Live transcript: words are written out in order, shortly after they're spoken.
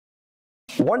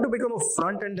Want to become a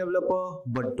front-end developer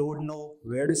but don't know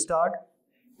where to start?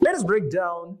 Let us break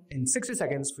down in 60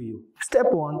 seconds for you. Step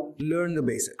 1. Learn the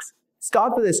basics.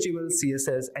 Start with HTML,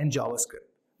 CSS and JavaScript,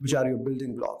 which are your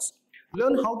building blocks.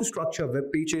 Learn how to structure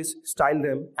web pages, style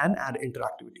them and add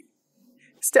interactivity.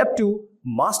 Step 2.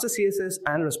 Master CSS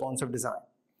and responsive design.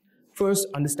 First,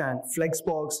 understand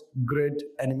flexbox, grid,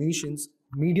 animations,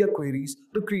 media queries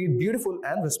to create beautiful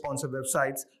and responsive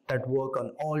websites that work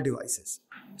on all devices.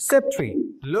 Step 3.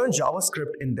 Learn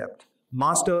JavaScript in depth.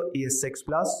 Master ES6+,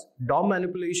 DOM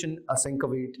manipulation, async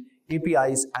await,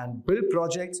 APIs and build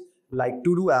projects like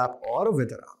To-Do app or a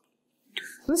weather app.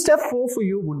 Then step 4 for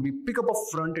you would be pick up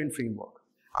a front-end framework.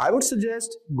 I would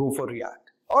suggest go for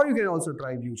React, or you can also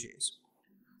try Vue.js.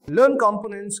 Learn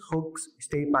components, hooks,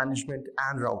 state management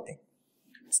and routing.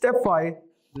 Step 5.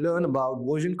 Learn about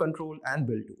version control and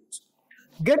build tools.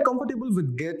 Get comfortable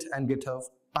with Git and GitHub,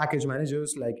 package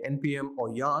managers like NPM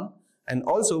or Yarn, and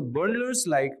also bundlers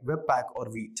like Webpack or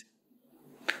Vite.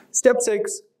 Step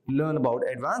 6. Learn about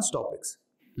advanced topics.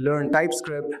 Learn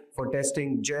TypeScript for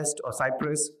testing, Jest or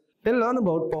Cypress. Then learn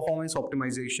about performance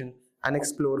optimization and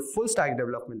explore full stack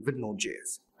development with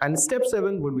Node.js. And step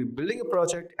 7 would be building a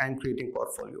project and creating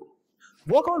portfolio.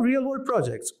 Work on real world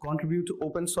projects, contribute to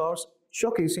open source,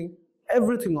 showcasing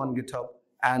everything on GitHub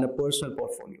and a personal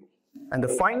portfolio. And the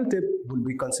final tip would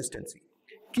be consistency.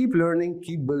 Keep learning,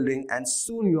 keep building, and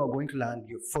soon you are going to land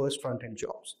your first front-end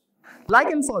jobs. Like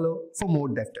and follow for more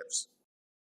dev tips.